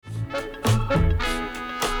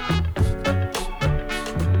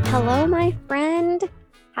Hello, my friend.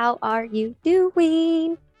 How are you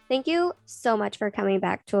doing? Thank you so much for coming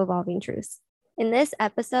back to Evolving Truths. In this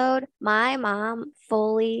episode, my mom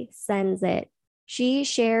fully sends it. She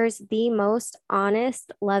shares the most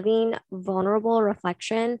honest, loving, vulnerable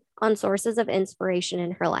reflection on sources of inspiration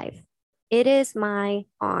in her life. It is my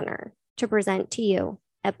honor to present to you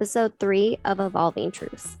episode 3 of Evolving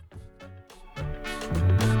Truths.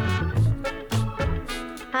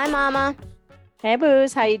 Hi, Mama. Hey,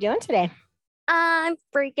 Booze. How you doing today? I'm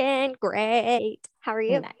freaking great. How are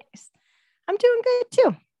you? Nice. I'm doing good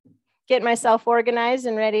too. Getting myself organized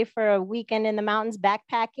and ready for a weekend in the mountains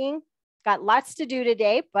backpacking. Got lots to do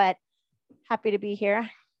today, but happy to be here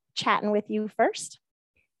chatting with you first.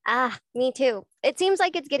 Me too. It seems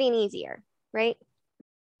like it's getting easier, right?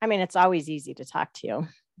 I mean, it's always easy to talk to you,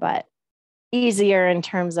 but easier in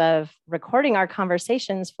terms of recording our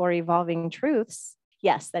conversations for Evolving Truths.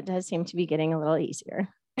 Yes, that does seem to be getting a little easier.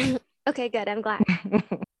 Okay, good. I'm glad.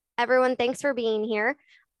 Everyone, thanks for being here.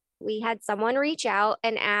 We had someone reach out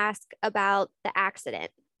and ask about the accident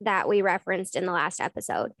that we referenced in the last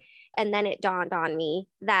episode. And then it dawned on me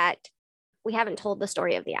that we haven't told the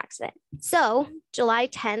story of the accident. So, July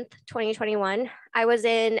 10th, 2021, I was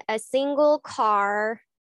in a single car,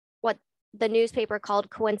 what the newspaper called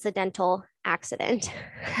coincidental accident.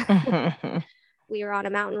 We were on a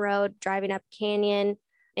mountain road driving up a canyon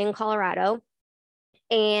in Colorado,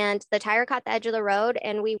 and the tire caught the edge of the road,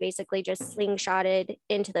 and we basically just slingshotted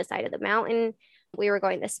into the side of the mountain. We were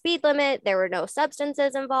going the speed limit. There were no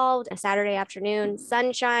substances involved. A Saturday afternoon,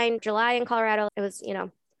 sunshine, July in Colorado. It was,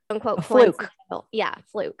 unquote, a fluke. Yeah,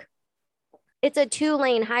 fluke. It's a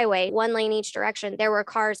 2-lane highway, 1 lane each direction. There were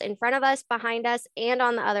cars in front of us, behind us, and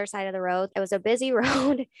on the other side of the road. It was a busy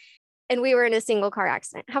road, and we were in a single car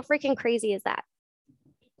accident. How freaking crazy is that?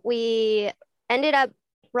 We ended up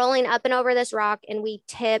rolling up and over this rock, and we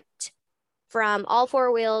tipped from all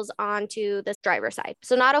 4 wheels onto the driver's side.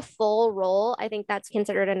 So not a full roll. I think that's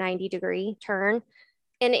considered a 90-degree turn.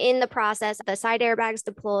 And in the process, the side airbags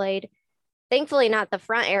deployed. Thankfully, not the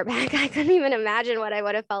front airbag. I couldn't even imagine what I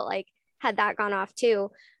would have felt like had that gone off too.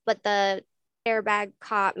 But the airbag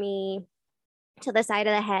caught me to the side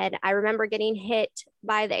of the head. I remember getting hit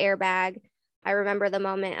by the airbag. I remember the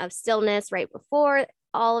moment of stillness right before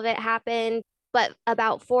all of it happened. But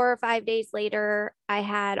about 4 or 5 days later, I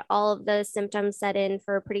had all of the symptoms set in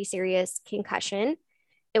for a pretty serious concussion.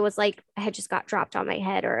 It was like I had just got dropped on my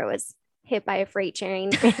head, or it was hit by a freight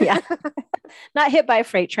train. Yeah. Not hit by a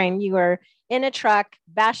freight train. You were in a truck,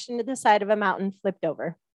 bashed into the side of a mountain, flipped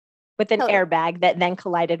over with an airbag that then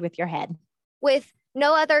collided with your head. With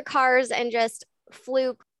no other cars and just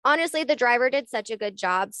fluke. Honestly, the driver did such a good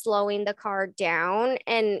job slowing the car down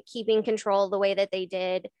and keeping control the way that they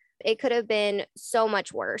did. It could have been so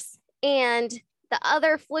much worse. And the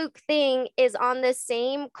other fluke thing is on the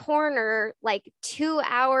same corner, like 2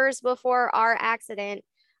 hours before our accident,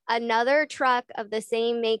 another truck of the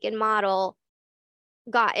same make and model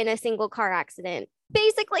got in a single car accident,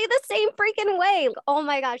 basically the same freaking way. Oh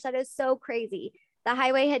my gosh, that is so crazy. The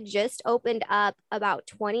highway had just opened up about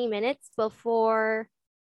 20 minutes before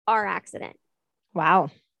our accident. Wow.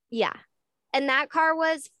 Yeah. And that car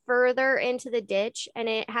was further into the ditch, and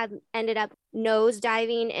it had ended up nose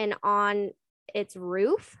diving and on its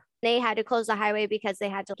roof. They had to close the highway because they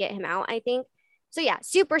had to get him out, I think. So yeah,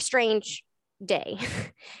 super strange day.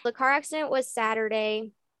 The car accident was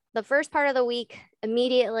Saturday. The first part of the week,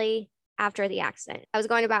 immediately after the accident, I was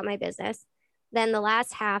going about my business. Then the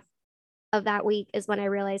last half of that week is when I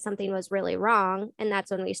realized something was really wrong. And that's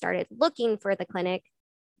when we started looking for the clinic.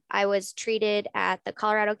 I was treated at the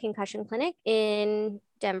Colorado Concussion Clinic in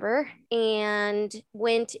Denver and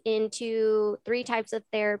went into 3 types of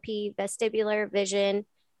therapy: vestibular, vision,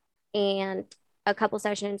 and a couple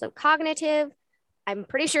sessions of cognitive. I'm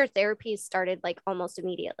pretty sure therapy started like almost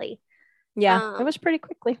immediately. Yeah, it was pretty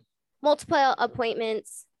quickly. Multiple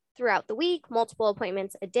appointments throughout the week, multiple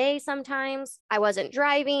appointments a day sometimes. I wasn't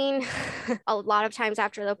driving. A lot of times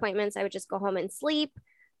after the appointments, I would just go home and sleep.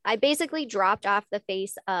 I basically dropped off the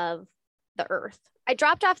face of the earth. I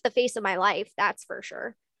dropped off the face of my life, that's for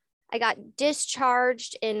sure. I got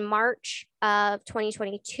discharged in March of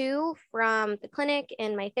 2022 from the clinic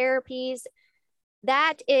and my therapies.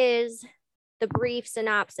 That is the brief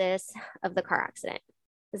synopsis of the car accident.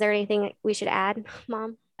 Is there anything we should add,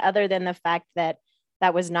 Mom? Other than the fact that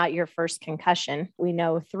that was not your first concussion. We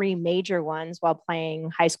know 3 major ones while playing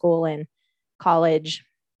high school and college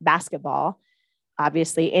basketball.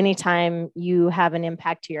 Obviously, anytime you have an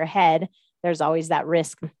impact to your head, there's always that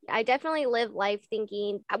risk. I definitely live life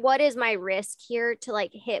thinking, what is my risk here to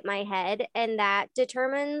like hit my head? And that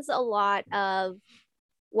determines a lot of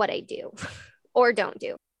what I do or don't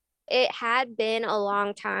do. It had been a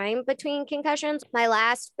long time between concussions. My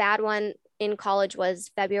last bad one in college was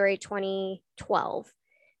February 2012.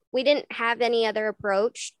 We didn't have any other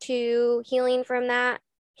approach to healing from that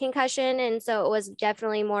concussion. And so it was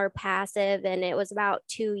definitely more passive. And it was about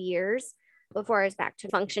 2 years before I was back to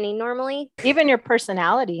functioning normally. Even your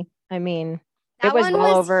personality, I mean, that one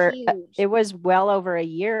was huge. It was well over a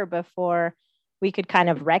year before we could kind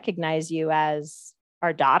of recognize you as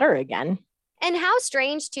our daughter again. And how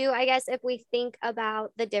strange too, I guess, if we think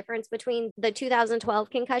about the difference between the 2012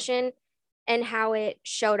 concussion and how it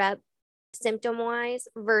showed up symptom wise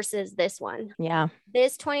versus this one. Yeah.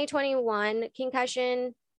 This 2021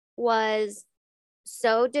 concussion was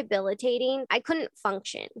so debilitating. I couldn't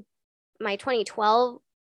function. My 2012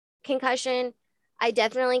 concussion, I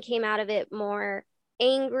definitely came out of it more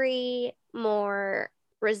angry, more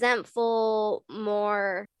resentful,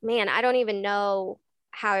 more, man, I don't even know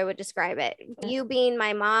how I would describe it. You being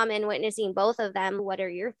my mom and witnessing both of them, what are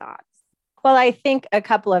your thoughts? Well, I think a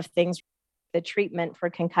couple of things. The treatment for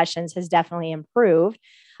concussions has definitely improved.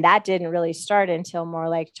 That didn't really start until more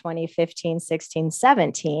like 2015, 16,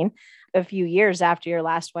 17, a few years after your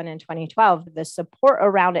last one in 2012. The support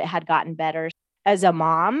around it had gotten better. As a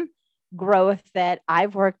mom, growth that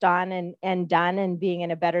I've worked on and done, and being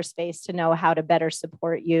in a better space to know how to better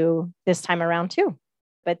support you this time around too.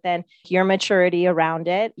 But then your maturity around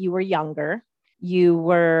it, you were younger. You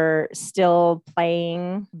were still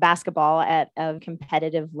playing basketball at a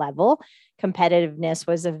competitive level. Competitiveness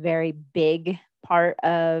was a very big part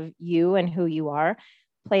of you and who you are.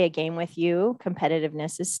 Play a game with you.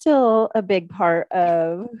 Competitiveness is still a big part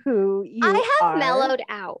of who you are. I have mellowed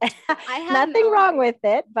out. I have nothing wrong with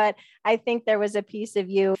it, but I think there was a piece of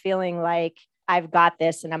you feeling like, I've got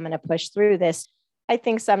this and I'm going to push through this. I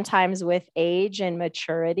think sometimes with age and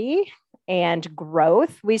maturity and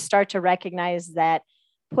growth, we start to recognize that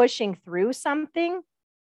pushing through something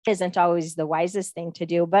isn't always the wisest thing to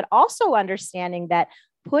do, but also understanding that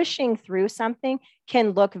pushing through something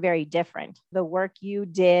can look very different. The work you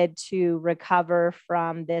did to recover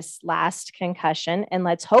from this last concussion, and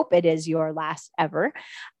let's hope it is your last ever,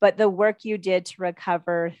 but the work you did to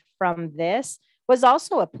recover from this was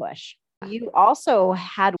also a push. You also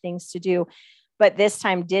had things to do, but this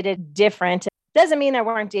time did it different. Doesn't mean there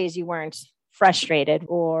weren't days you weren't frustrated,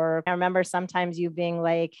 or I remember sometimes you being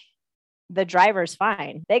like, the driver's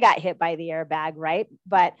fine. They got hit by the airbag, right?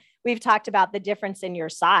 But we've talked about the difference in your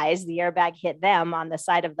size. The airbag hit them on the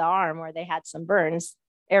side of the arm where they had some burns.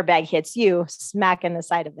 Airbag hits you smack in the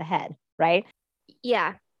side of the head, right?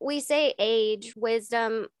 Yeah. We say age,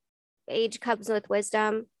 wisdom, age comes with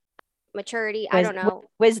wisdom, maturity. I don't know.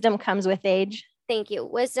 Wisdom comes with age. Thank you.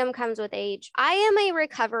 Wisdom comes with age. I am a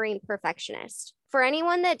recovering perfectionist. For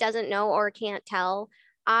anyone that doesn't know or can't tell,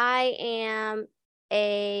 I am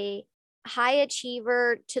a high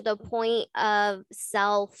achiever to the point of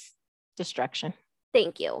self-destruction.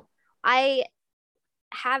 Thank you. I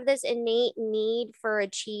have this innate need for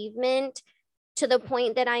achievement to the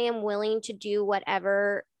point that I am willing to do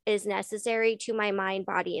whatever is necessary to my mind,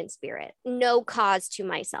 body, and spirit. No cause to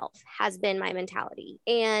myself has been my mentality.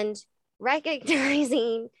 And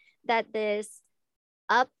recognizing that this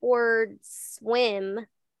upward swim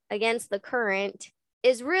against the current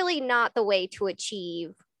is really not the way to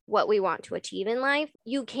achieve what we want to achieve in life.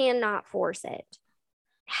 You cannot force it.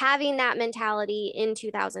 Having that mentality in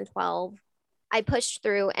 2012, I pushed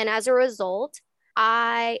through. And as a result,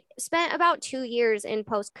 I spent about 2 years in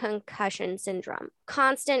post-concussion syndrome,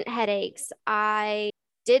 constant headaches. I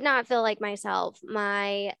did not feel like myself.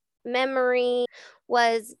 My memory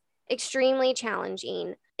was extremely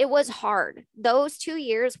challenging. It was hard. Those 2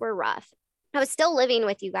 years were rough. I was still living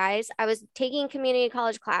with you guys. I was taking community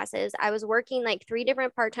college classes. I was working like 3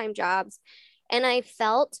 different part-time jobs, and I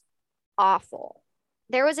felt awful.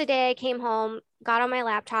 There was a day I came home, got on my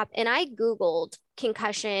laptop, and I Googled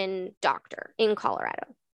concussion doctor in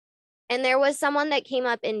Colorado. And there was someone that came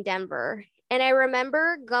up in Denver. And I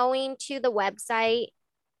remember going to the website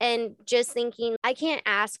and just thinking, I can't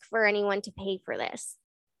ask for anyone to pay for this.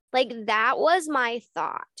 Like, that was my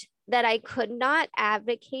thought, that I could not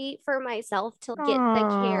advocate for myself to get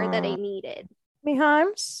the care that I needed. Miha,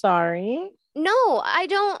 I'm sorry. No, I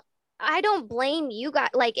don't blame you guys.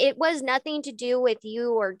 Like, it was nothing to do with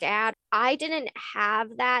you or dad. I didn't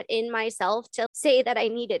have that in myself to say that I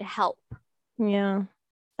needed help. Yeah.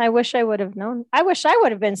 I wish I would have known. I wish I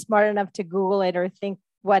would have been smart enough to Google it or think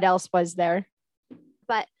what else was there.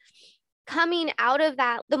 But coming out of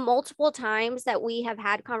that, the multiple times that we have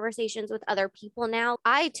had conversations with other people now,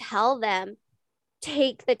 I tell them,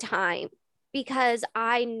 take the time. because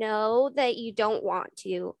I know that you don't want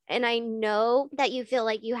to. And I know that you feel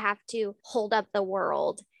like you have to hold up the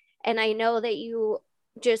world. And I know that you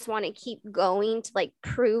just want to keep going to like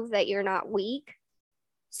prove that you're not weak.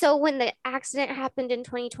 So when the accident happened in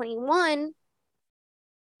 2021,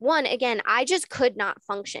 again, I just could not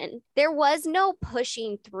function. There was no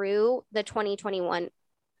pushing through the 2021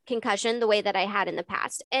 concussion the way that I had in the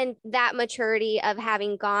past. And that maturity of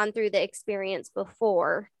having gone through the experience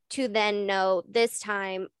before to then know this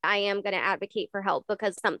time I am going to advocate for help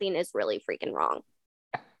because something is really freaking wrong.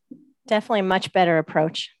 Definitely much better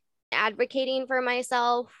approach. Advocating for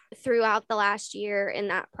myself throughout the last year in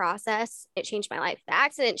that process, it changed my life. The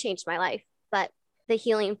accident changed my life, but the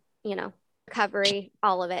healing, recovery,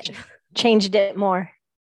 all of it. Changed it more.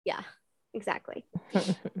 Yeah, exactly.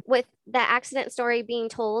 With the accident story being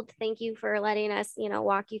told, thank you for letting us,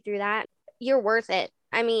 walk you through that. You're worth it.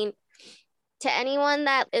 I mean, to anyone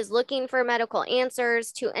that is looking for medical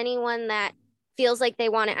answers, to anyone that feels like they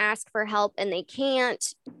want to ask for help and they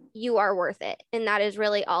can't, you are worth it. And that is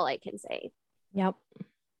really all I can say. Yep.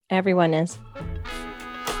 Everyone is.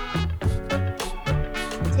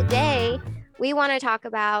 Today, we want to talk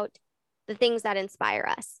about the things that inspire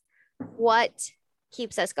us. What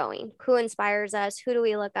keeps us going? Who inspires us? Who do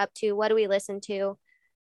we look up to? What do we listen to?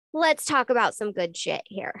 Let's talk about some good shit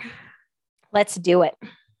here. Let's do it.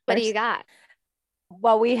 What do you got?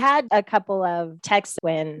 Well, we had a couple of texts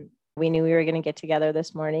when we knew we were going to get together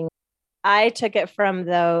this morning. I took it from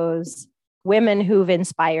those women who've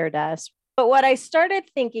inspired us. But what I started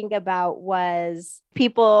thinking about was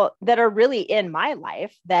people that are really in my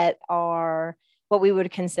life that are what we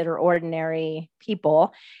would consider ordinary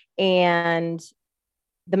people. And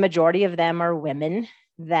the majority of them are women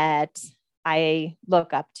that I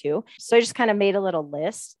look up to. So I just kind of made a little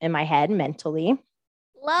list in my head mentally.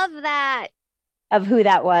 Love that. Of who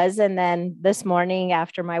that was. And then this morning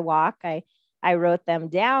after my walk, I wrote them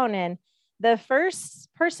down. And the first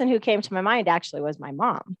person who came to my mind actually was my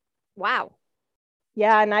mom. Wow.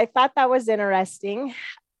 Yeah. And I thought that was interesting.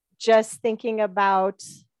 Just thinking about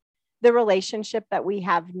the relationship that we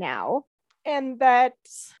have now and that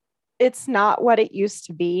it's not what it used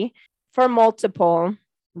to be for multiple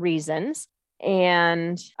reasons.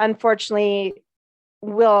 And unfortunately,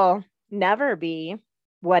 will never be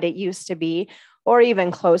what it used to be, or even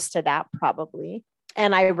close to that, probably.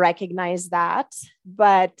 And I recognize that.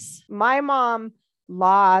 But my mom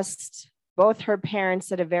lost both her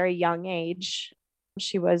parents at a very young age.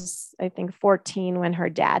 She was, I think, 14 when her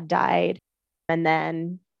dad died. And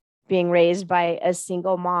then being raised by a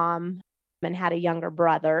single mom and had a younger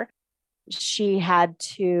brother, she had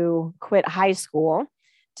to quit high school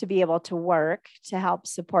to be able to work to help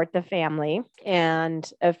support the family. And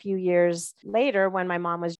a few years later, when my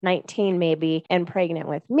mom was 19 maybe and pregnant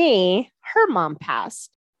with me, her mom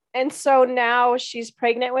passed. And so now she's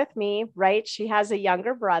pregnant with me, right? She has a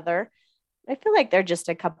younger brother. I feel like they're just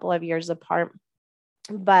a couple of years apart,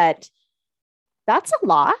 but that's a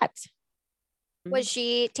lot. Was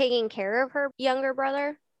she taking care of her younger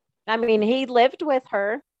brother? I mean, he lived with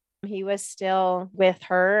her. He was still with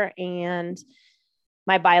her and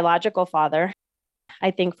my biological father, I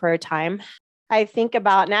think, for a time. I think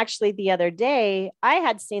about, and actually the other day, I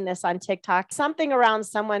had seen this on TikTok, something around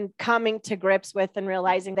someone coming to grips with and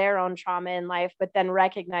realizing their own trauma in life, but then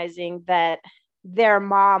recognizing that their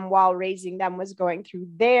mom, while raising them, was going through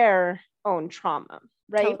their own trauma,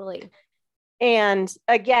 right? Totally. And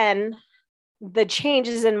again, the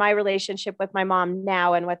changes in my relationship with my mom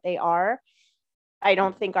now and what they are, I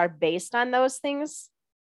don't think are based on those things.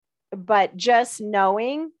 But just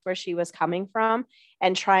knowing where she was coming from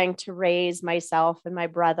and trying to raise myself and my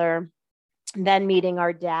brother, then meeting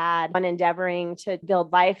our dad and endeavoring to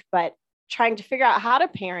build life, but trying to figure out how to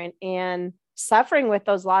parent and suffering with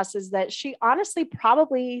those losses that she honestly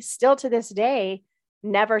probably still to this day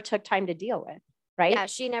never took time to deal with, right? Yeah,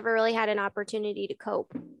 she never really had an opportunity to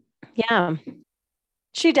cope. Yeah.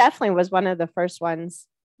 She definitely was one of the first ones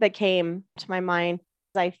that came to my mind.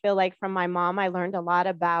 I feel like from my mom, I learned a lot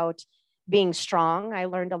about being strong. I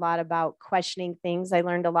learned a lot about questioning things. I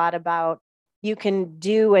learned a lot about you can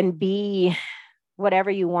do and be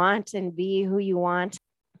whatever you want and be who you want.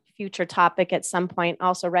 Future topic at some point,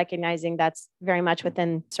 also recognizing that's very much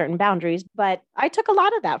within certain boundaries. But I took a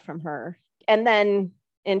lot of that from her. And then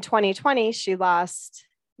in 2020, she lost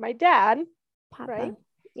my dad. Papa. Right?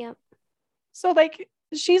 Yep. So like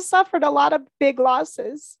she suffered a lot of big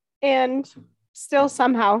losses and still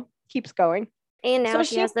somehow keeps going. And now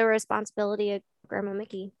she has the responsibility of Grandma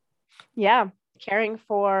Mickey. Yeah. Caring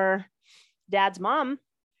for dad's mom,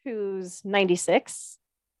 who's 96.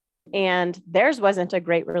 And theirs wasn't a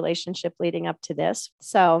great relationship leading up to this.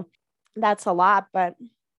 So that's a lot, but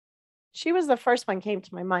she was the first one came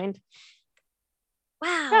to my mind.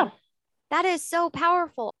 Wow. Yeah. That is so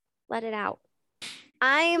powerful. Let it out.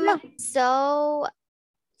 I'm Yeah. so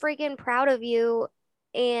freaking proud of you.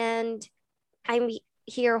 And I'm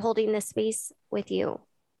here holding this space with you.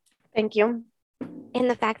 Thank you. And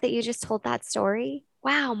the fact that you just told that story.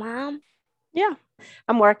 Wow, Mom. Yeah.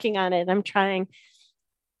 I'm working on it. I'm trying.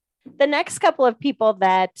 The next couple of people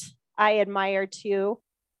that I admire too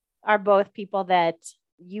are both people that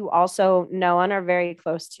you also know and are very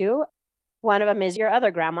close to. One of them is your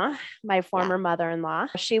other grandma, my former mother-in-law.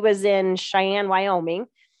 She was in Cheyenne, Wyoming,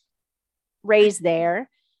 raised there,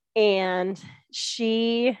 and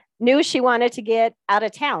she knew she wanted to get out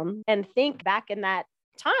of town. And think back in that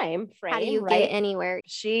time frame, How do you right? get anywhere?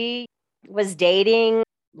 She was dating,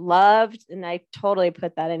 loved, and I totally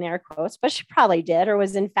put that in air quotes, but she probably did or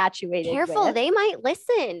was infatuated. Careful, with. they might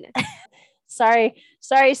listen. Sorry,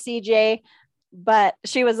 CJ. But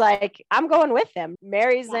she was like, I'm going with him,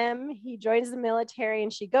 marries him. He joins the military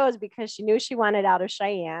and she goes because she knew she wanted out of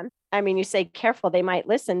Cheyenne. I mean, you say careful, they might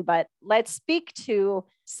listen, but let's speak to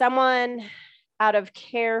someone out of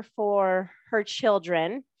care for her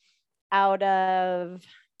children, out of,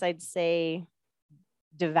 I'd say,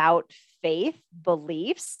 devout faith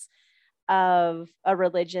beliefs of a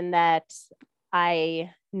religion that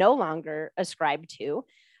I no longer ascribe to.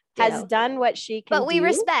 Has done what she can do. But we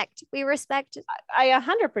respect. I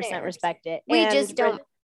 100% respect it. We just don't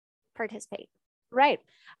participate. Right.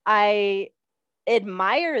 I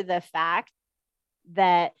admire the fact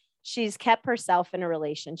that she's kept herself in a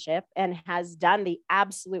relationship and has done the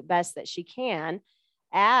absolute best that she can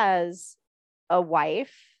as a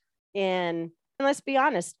wife in, and let's be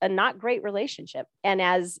honest, a not great relationship, and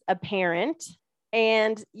as a parent,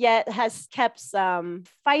 and yet has kept some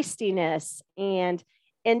feistiness and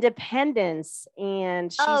independence,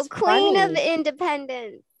 and she's queen funny. of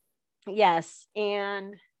independence. Yes.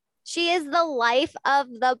 And she is the life of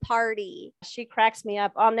the party. She cracks me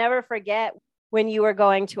up. I'll never forget when you were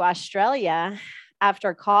going to Australia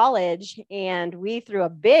after college, and we threw a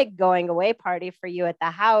big going away party for you at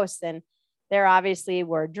the house, and there obviously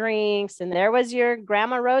were drinks, and there was your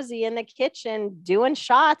grandma Rosie in the kitchen doing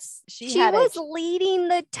shots. She was leading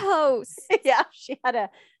the toast. Yeah, she had a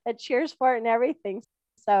cheers for it and everything.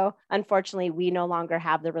 So unfortunately, we no longer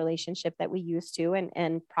have the relationship that we used to,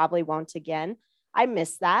 and probably won't again. I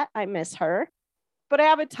miss that. I miss her, but I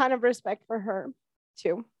have a ton of respect for her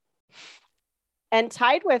too. And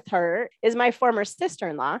tied with her is my former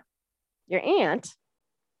sister-in-law, your aunt.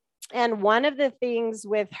 And one of the things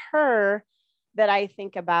with her that I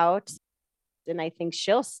think about, and I think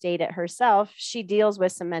she'll state it herself, she deals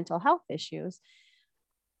with some mental health issues.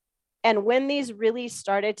 And when these really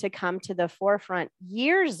started to come to the forefront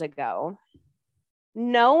years ago,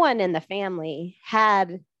 no one in the family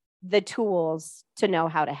had the tools to know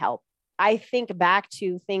how to help. I think back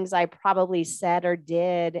to things I probably said or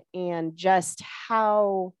did and just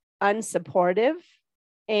how unsupportive.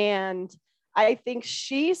 And I think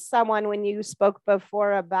she's someone, when you spoke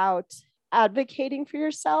before about advocating for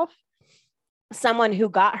yourself, someone who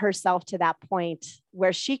got herself to that point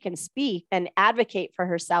where she can speak and advocate for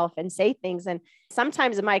herself and say things. And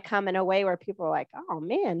sometimes it might come in a way where people are like, oh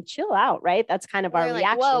man, chill out, right? That's kind of our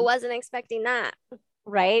reaction. Whoa, wasn't expecting that.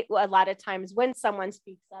 Right. Well, a lot of times when someone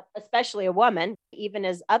speaks up, especially a woman, even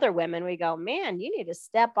as other women, we go, man, you need to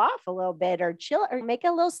step off a little bit or chill or make it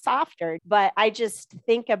a little softer. But I just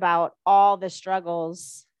think about all the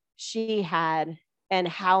struggles she had and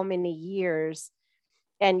how many years,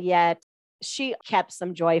 and yet she kept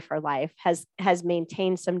some joy for life, has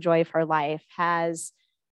maintained some joy for life, has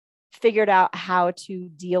figured out how to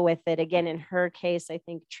deal with it. Again, in her case, I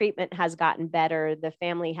think treatment has gotten better. The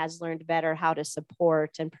family has learned better how to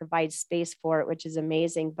support and provide space for it, which is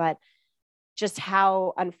amazing. But just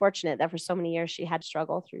how unfortunate that for so many years she had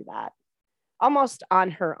struggled through that almost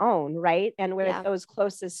on her own, right? And with those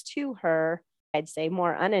closest to her, I'd say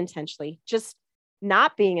more unintentionally, just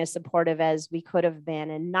not being as supportive as we could have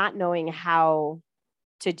been and not knowing how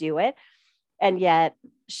to do it. And yet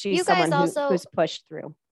she's someone who's pushed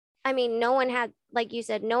through. I mean, no one had, like you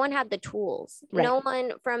said, no one had the tools. Right. No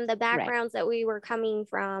one from the backgrounds that we were coming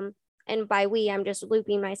from. And by we, I'm just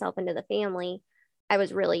looping myself into the family. I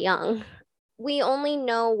was really young. We only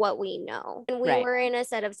know what we know. And we were in a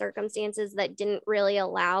set of circumstances that didn't really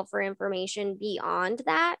allow for information beyond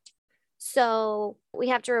that. So we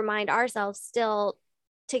have to remind ourselves still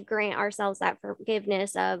to grant ourselves that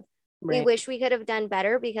forgiveness of we wish we could have done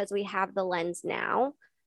better because we have the lens now.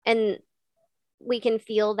 And we can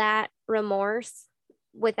feel that remorse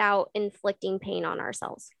without inflicting pain on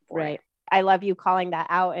ourselves. Right. I love you calling that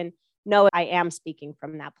out. And no, I am speaking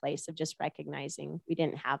from that place of just recognizing we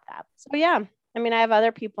didn't have that. So yeah, I mean, I have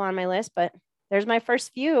other people on my list, but there's my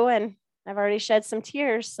first few and I've already shed some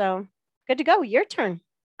tears. So good to go. Your turn.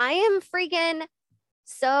 I am freaking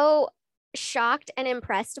so shocked and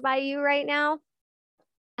impressed by you right now.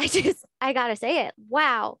 I gotta say it.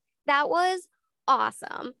 Wow, that was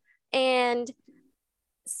awesome. And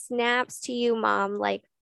snaps to you, Mom, like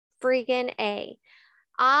freaking A.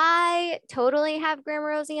 I totally have Grandma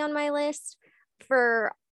Rosie on my list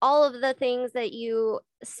for all of the things that you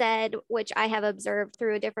said, which I have observed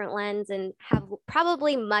through a different lens and have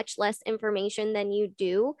probably much less information than you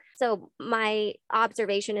do. So my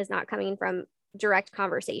observation is not coming from direct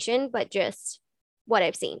conversation, but just what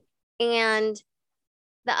I've seen. And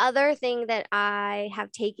the other thing that I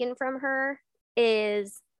have taken from her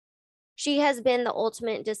is she has been the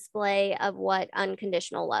ultimate display of what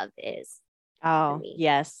unconditional love is. Oh,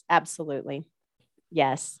 yes, absolutely.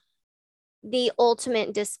 Yes. The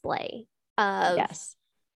ultimate display of, yes,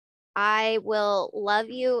 I will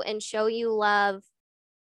love you and show you love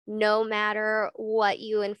no matter what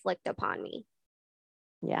you inflict upon me.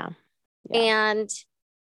 Yeah. And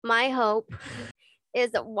my hope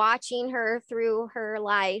is that watching her through her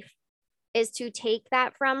life is to take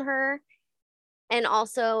that from her and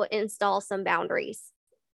also install some boundaries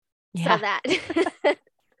so that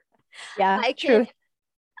I can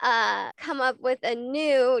come up with a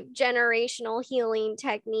new generational healing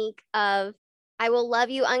technique of I will love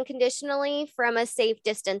you unconditionally from a safe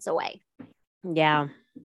distance away. Yeah.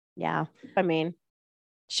 Yeah. I mean,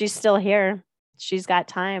 she's still here. She's got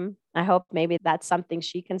time. I hope maybe that's something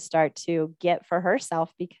she can start to get for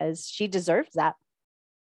herself because she deserves that.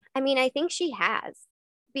 I mean, I think she has,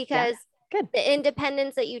 because the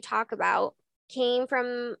independence that you talk about came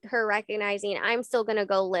from her recognizing I'm still going to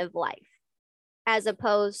go live life, as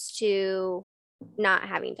opposed to not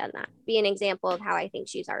having done that. Be an example of how I think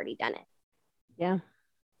she's already done it. Yeah.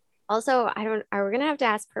 Also, are we going to have to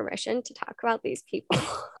ask permission to talk about these people?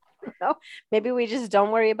 No, maybe we just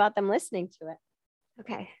don't worry about them listening to it.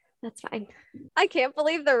 Okay, that's fine. I can't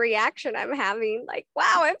believe the reaction I'm having. Like,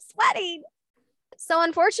 wow, I'm sweating. So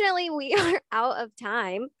unfortunately, we are out of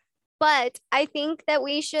time, but I think that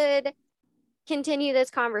we should continue this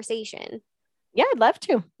conversation. Yeah, I'd love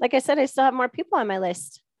to. Like I said, I still have more people on my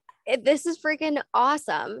list. This is freaking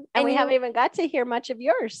awesome. And we haven't even got to hear much of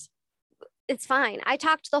yours. It's fine. I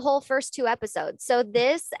talked the whole first 2 episodes. So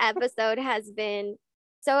this episode has been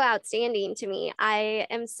so outstanding to me. I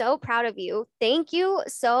am so proud of you. Thank you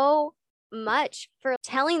so much for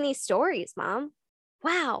telling these stories, Mom.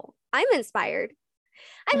 Wow, I'm inspired.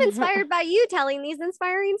 I'm inspired by you telling these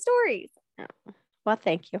inspiring stories. Well,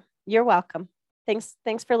 thank you. You're welcome. Thanks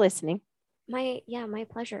for listening. My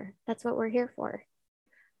pleasure. That's what we're here for.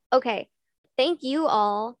 Okay. Thank you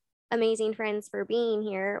all, amazing friends, for being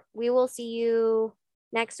here. We will see you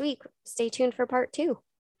next week. Stay tuned for part 2.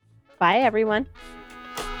 Bye, everyone.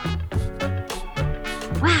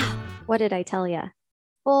 Wow. What did I tell you?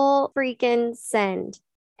 Full freaking send.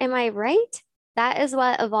 Am I right? That is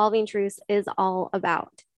what Evolving Truths is all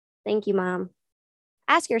about. Thank you, Mom.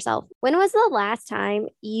 Ask yourself, when was the last time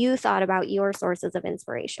you thought about your sources of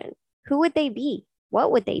inspiration? Who would they be?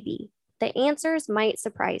 What would they be? The answers might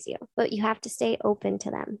surprise you, but you have to stay open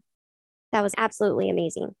to them. That was absolutely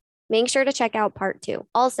amazing. Make sure to check out part 2.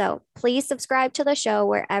 Also, please subscribe to the show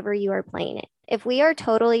wherever you are playing it. If we are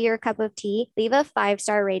totally your cup of tea, leave a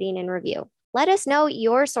 5-star rating and review. Let us know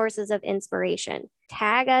your sources of inspiration.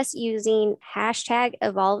 Tag us using hashtag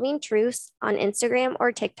Evolving Truths on Instagram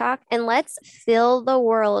or TikTok, and let's fill the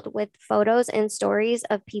world with photos and stories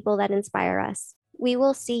of people that inspire us. We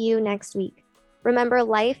will see you next week. Remember,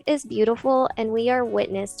 life is beautiful and we are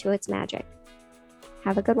witness to its magic.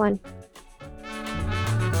 Have a good one.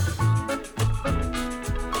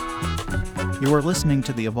 You are listening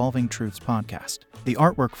to the Evolving Truths podcast. The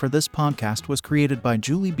artwork for this podcast was created by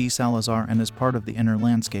Julie B. Salazar and is part of the Inner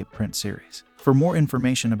Landscape print series. For more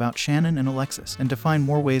information about Shannon and Alexus and to find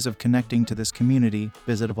more ways of connecting to this community,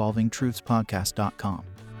 visit evolvingtruthspodcast.com.